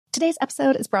Today's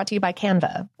episode is brought to you by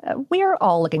Canva. We're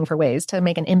all looking for ways to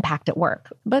make an impact at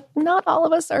work, but not all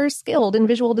of us are skilled in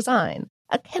visual design.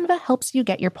 Canva helps you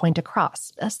get your point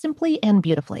across, simply and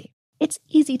beautifully. It's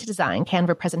easy to design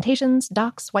Canva presentations,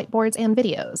 docs, whiteboards, and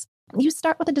videos. You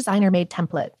start with a designer-made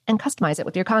template and customize it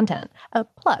with your content.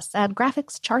 Plus, add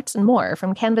graphics, charts, and more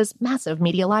from Canva's massive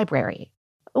media library.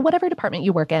 Whatever department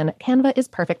you work in, Canva is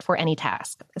perfect for any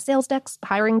task. Sales decks,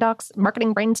 hiring docs,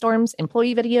 marketing brainstorms,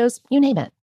 employee videos, you name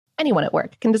it. Anyone at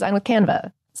work can design with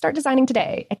Canva. Start designing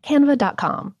today at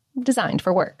canva.com. Designed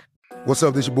for work. What's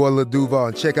up, this your boy Lil Duval,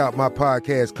 and check out my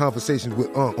podcast, Conversations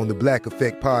with Unc, on the Black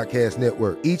Effect Podcast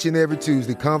Network. Each and every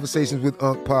Tuesday, Conversations with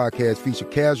Unc podcast feature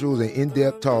casuals and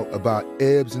in-depth talk about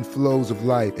ebbs and flows of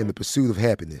life and the pursuit of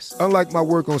happiness. Unlike my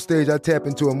work on stage, I tap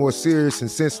into a more serious and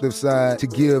sensitive side to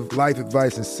give life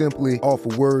advice and simply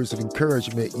offer words of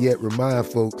encouragement, yet remind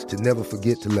folks to never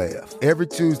forget to laugh. Every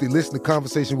Tuesday, listen to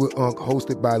Conversations with Unc,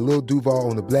 hosted by Lil Duval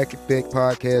on the Black Effect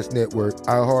Podcast Network,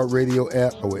 iHeartRadio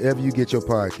app, or wherever you get your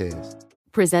podcasts.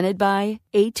 Presented by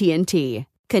AT&T.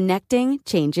 Connecting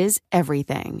changes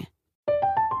everything.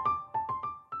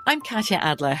 I'm Katya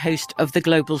Adler, host of The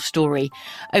Global Story.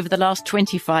 Over the last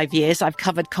 25 years, I've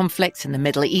covered conflicts in the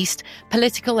Middle East,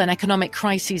 political and economic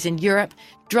crises in Europe,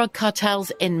 drug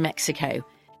cartels in Mexico.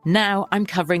 Now I'm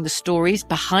covering the stories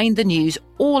behind the news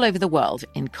all over the world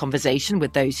in conversation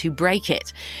with those who break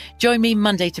it. Join me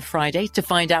Monday to Friday to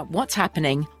find out what's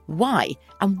happening, why,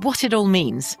 and what it all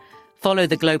means. Follow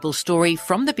The Global Story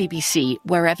from the BBC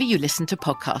wherever you listen to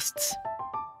podcasts.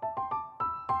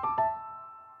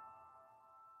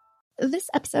 This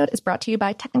episode is brought to you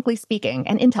by Technically Speaking,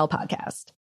 an Intel podcast.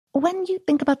 When you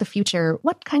think about the future,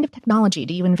 what kind of technology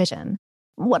do you envision?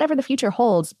 Whatever the future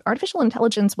holds, artificial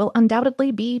intelligence will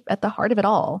undoubtedly be at the heart of it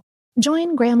all.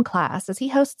 Join Graham Class as he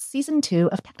hosts Season 2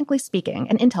 of Technically Speaking,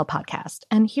 an Intel podcast,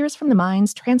 and hears from the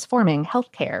minds transforming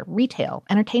healthcare, retail,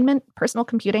 entertainment, personal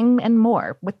computing, and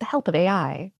more with the help of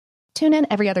AI. Tune in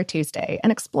every other Tuesday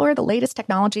and explore the latest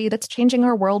technology that's changing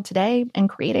our world today and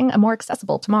creating a more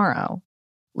accessible tomorrow.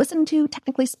 Listen to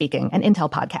Technically Speaking, an Intel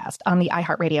podcast on the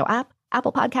iHeartRadio app,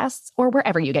 Apple Podcasts, or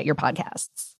wherever you get your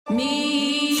podcasts.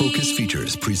 Focus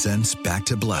Features presents Back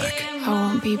to Black. I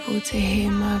want people to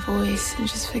hear my voice and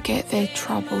just forget their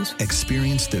troubles.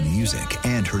 Experience the music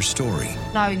and her story.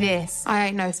 Know this, I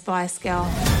ain't no Spice Girl.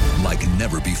 Like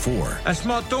never before. That's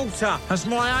my daughter. That's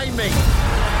my Amy.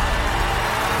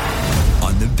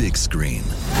 On the big screen.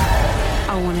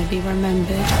 I want to be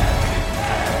remembered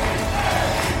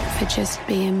for just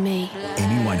being me.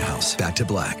 Amy Winehouse, Back to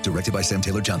Black, directed by Sam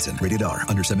Taylor Johnson. Rated R,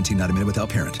 under 17, not a minute without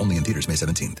parent. Only in theaters May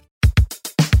 17th.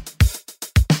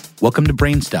 Welcome to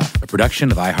Brainstuff, a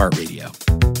production of iHeartRadio.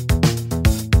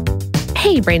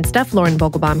 Hey, Brainstuff, Lauren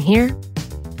Vogelbaum here.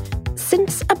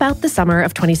 Since about the summer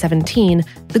of 2017,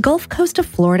 the Gulf Coast of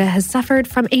Florida has suffered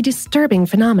from a disturbing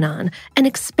phenomenon, an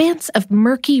expanse of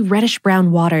murky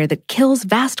reddish-brown water that kills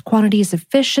vast quantities of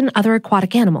fish and other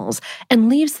aquatic animals and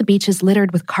leaves the beaches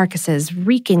littered with carcasses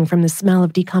reeking from the smell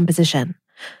of decomposition.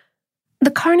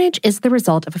 The carnage is the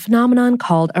result of a phenomenon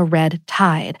called a red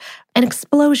tide, an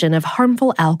explosion of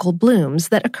harmful algal blooms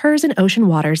that occurs in ocean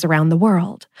waters around the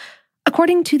world.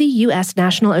 According to the U.S.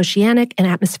 National Oceanic and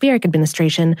Atmospheric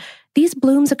Administration, these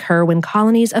blooms occur when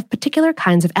colonies of particular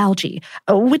kinds of algae,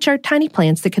 which are tiny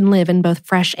plants that can live in both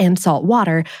fresh and salt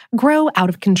water, grow out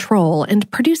of control and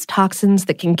produce toxins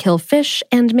that can kill fish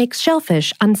and make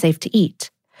shellfish unsafe to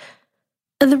eat.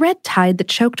 The red tide that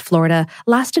choked Florida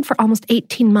lasted for almost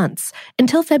 18 months,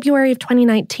 until February of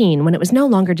 2019 when it was no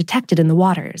longer detected in the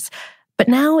waters. But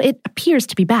now it appears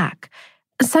to be back.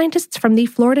 Scientists from the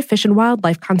Florida Fish and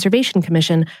Wildlife Conservation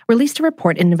Commission released a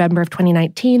report in November of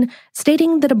 2019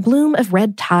 stating that a bloom of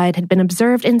red tide had been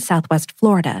observed in southwest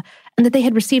Florida and that they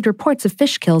had received reports of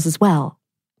fish kills as well.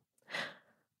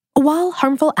 While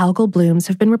harmful algal blooms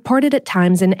have been reported at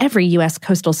times in every U.S.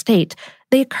 coastal state,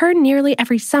 they occur nearly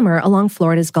every summer along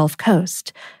Florida's Gulf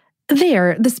Coast.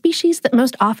 There, the species that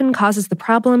most often causes the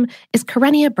problem is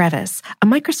Karenia brevis, a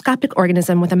microscopic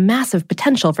organism with a massive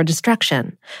potential for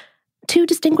destruction. To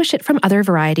distinguish it from other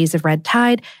varieties of red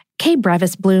tide, K.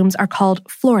 brevis blooms are called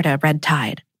Florida red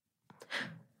tide.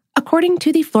 According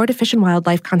to the Florida Fish and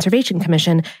Wildlife Conservation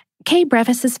Commission, K.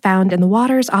 brevis is found in the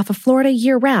waters off of Florida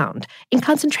year-round, in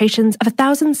concentrations of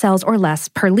 1,000 cells or less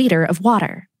per liter of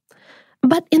water.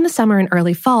 But in the summer and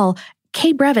early fall,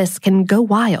 K. brevis can go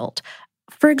wild.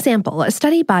 For example, a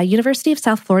study by University of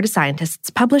South Florida scientists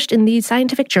published in the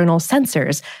scientific journal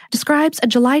Sensors describes a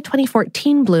July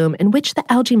 2014 bloom in which the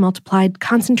algae multiplied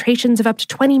concentrations of up to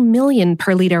 20 million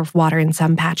per liter of water in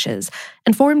some patches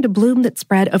and formed a bloom that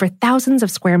spread over thousands of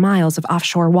square miles of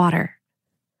offshore water.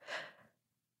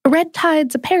 Red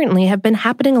tides apparently have been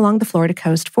happening along the Florida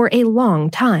coast for a long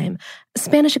time.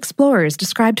 Spanish explorers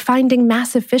described finding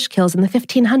massive fish kills in the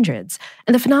 1500s,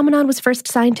 and the phenomenon was first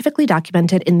scientifically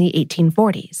documented in the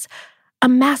 1840s. A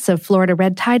massive Florida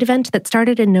red tide event that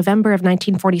started in November of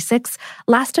 1946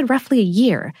 lasted roughly a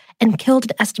year and killed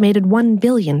an estimated 1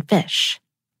 billion fish.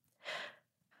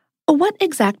 What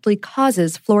exactly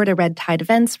causes Florida red tide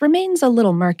events remains a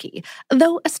little murky,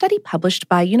 though a study published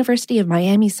by University of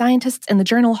Miami scientists in the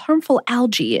journal Harmful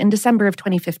Algae in December of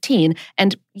 2015,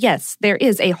 and yes, there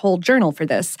is a whole journal for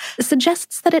this,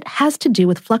 suggests that it has to do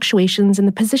with fluctuations in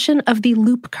the position of the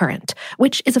loop current,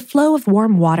 which is a flow of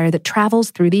warm water that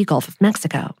travels through the Gulf of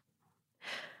Mexico.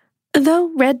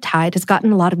 Though red tide has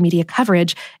gotten a lot of media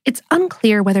coverage, it's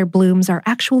unclear whether blooms are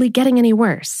actually getting any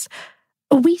worse.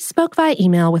 We spoke via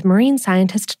email with marine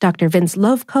scientist Dr. Vince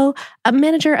Lovko, a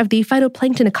manager of the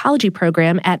phytoplankton ecology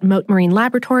program at Mote Marine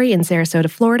Laboratory in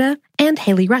Sarasota, Florida, and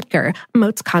Haley Rutger,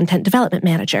 Mote's content development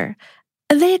manager.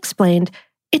 They explained,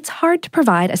 it's hard to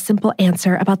provide a simple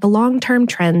answer about the long-term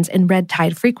trends in red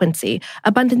tide frequency,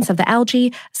 abundance of the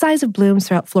algae, size of blooms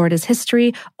throughout Florida's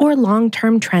history, or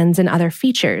long-term trends in other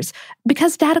features,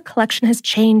 because data collection has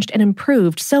changed and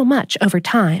improved so much over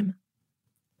time.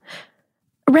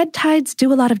 Red tides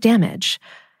do a lot of damage.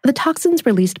 The toxins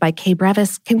released by K.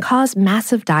 brevis can cause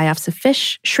massive die-offs of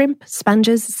fish, shrimp,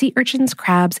 sponges, sea urchins,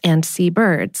 crabs, and sea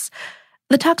birds.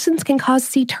 The toxins can cause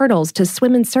sea turtles to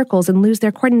swim in circles and lose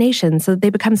their coordination so that they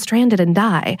become stranded and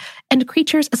die, and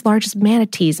creatures as large as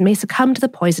manatees may succumb to the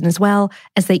poison as well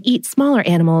as they eat smaller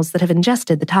animals that have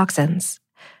ingested the toxins.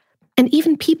 And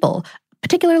even people,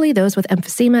 particularly those with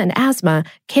emphysema and asthma,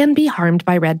 can be harmed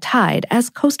by red tide as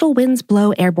coastal winds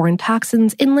blow airborne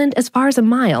toxins inland as far as a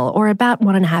mile or about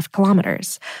 1.5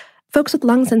 kilometers. Folks with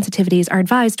lung sensitivities are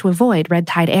advised to avoid red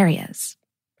tide areas.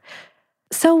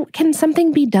 So, can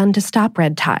something be done to stop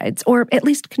red tides, or at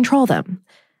least control them?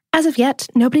 As of yet,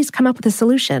 nobody's come up with a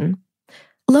solution.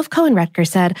 Lovko and Rutger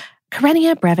said,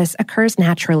 Karenia brevis occurs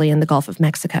naturally in the Gulf of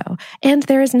Mexico, and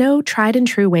there is no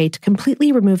tried-and-true way to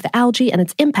completely remove the algae and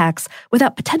its impacts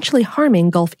without potentially harming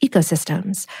Gulf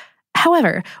ecosystems.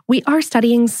 However, we are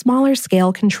studying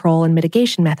smaller-scale control and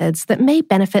mitigation methods that may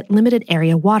benefit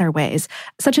limited-area waterways,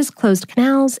 such as closed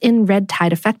canals in red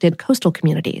tide-affected coastal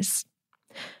communities.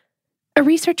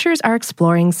 Researchers are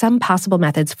exploring some possible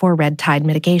methods for red tide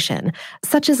mitigation,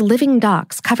 such as living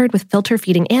docks covered with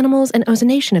filter-feeding animals and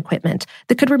ozonation equipment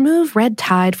that could remove red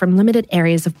tide from limited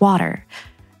areas of water.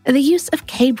 The use of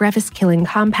K. brevis-killing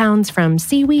compounds from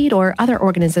seaweed or other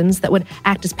organisms that would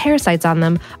act as parasites on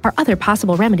them are other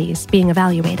possible remedies being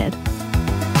evaluated.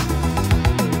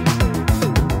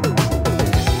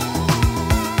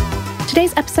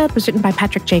 Today's episode was written by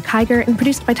Patrick J. Kiger and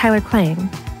produced by Tyler Klang.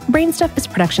 Brainstuff is a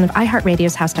production of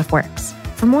iHeartRadio's How Stuff Works.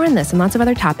 For more on this and lots of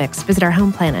other topics, visit our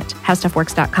home planet,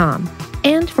 howstuffworks.com.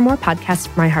 And for more podcasts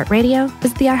from iHeartRadio,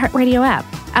 visit the iHeartRadio app,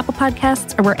 Apple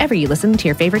Podcasts, or wherever you listen to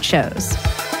your favorite shows.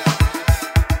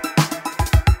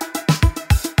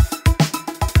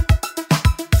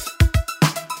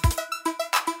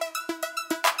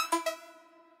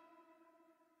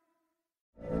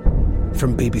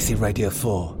 From BBC Radio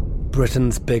 4,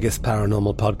 Britain's biggest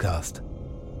paranormal podcast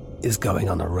is going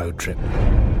on a road trip.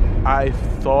 I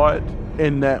thought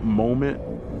in that moment,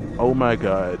 oh my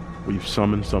God, we've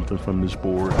summoned something from this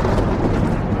board.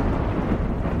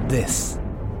 This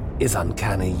is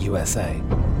Uncanny USA.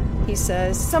 He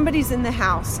says, somebody's in the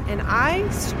house, and I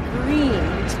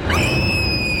screamed.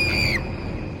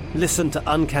 Listen to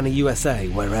Uncanny USA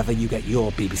wherever you get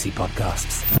your BBC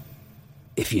podcasts,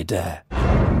 if you dare.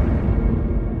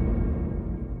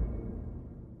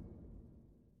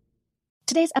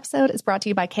 Today's episode is brought to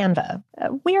you by Canva.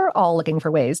 We're all looking for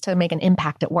ways to make an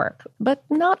impact at work, but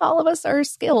not all of us are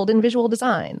skilled in visual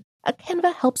design.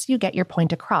 Canva helps you get your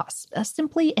point across,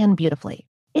 simply and beautifully.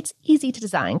 It's easy to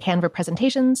design Canva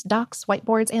presentations, docs,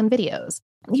 whiteboards, and videos.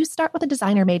 You start with a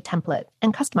designer-made template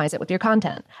and customize it with your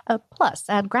content. Plus,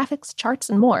 add graphics, charts,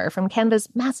 and more from Canva's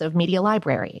massive media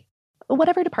library.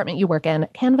 Whatever department you work in,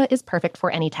 Canva is perfect for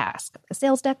any task.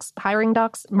 Sales decks, hiring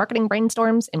docs, marketing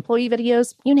brainstorms, employee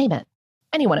videos, you name it.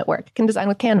 Anyone at work can design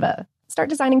with Canva. Start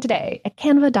designing today at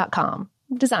canva.com.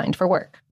 Designed for work.